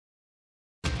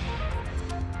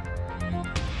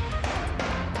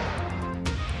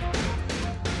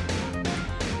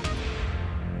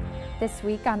This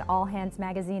week on All Hands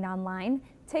Magazine Online,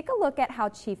 take a look at how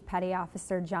Chief Petty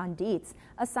Officer John Dietz,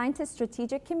 assigned to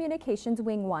Strategic Communications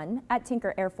Wing 1 at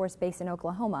Tinker Air Force Base in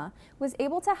Oklahoma, was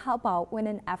able to help out when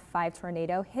an F-5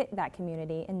 tornado hit that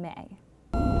community in May.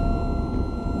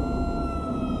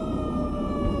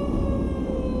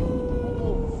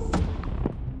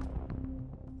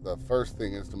 The first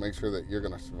thing is to make sure that you're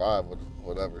going to survive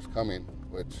whatever's coming,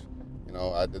 which,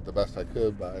 I did the best I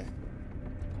could by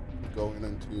going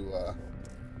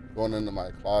into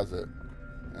my closet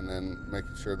and then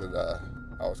making sure that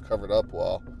I was covered up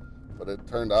well. But it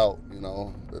turned out, that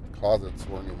the closets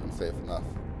weren't even safe enough.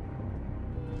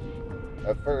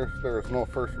 At first, there was no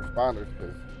first responders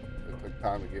because it took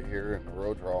time to get here and the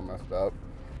roads were all messed up.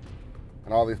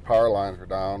 And all these power lines were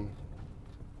down.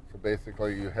 So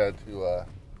basically, you had to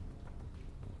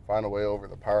find a way over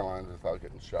the power lines without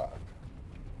getting shocked.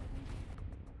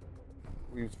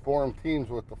 We formed teams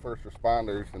with the first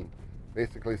responders, and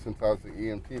basically since I was the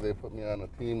EMT, they put me on a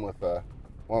team with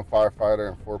one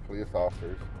firefighter and 4 police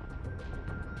officers.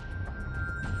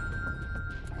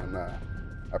 And I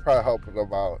probably helped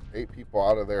about 8 people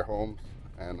out of their homes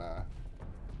and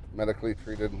medically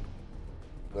treated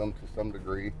them to some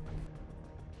degree.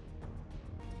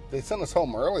 They sent us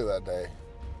home early that day,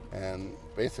 and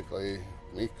basically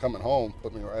me coming home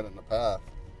put me right in the path.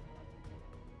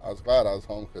 I was glad I was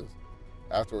home because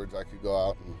afterwards I could go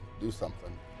out and do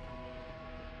something.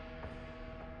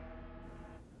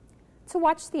 To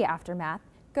watch the aftermath,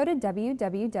 go to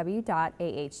www.ah.mil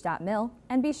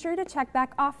and be sure to check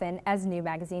back often as new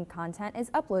magazine content is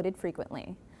uploaded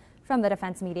frequently. From the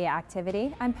Defense Media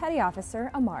Activity, I'm Petty Officer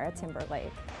Amara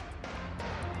Timberlake.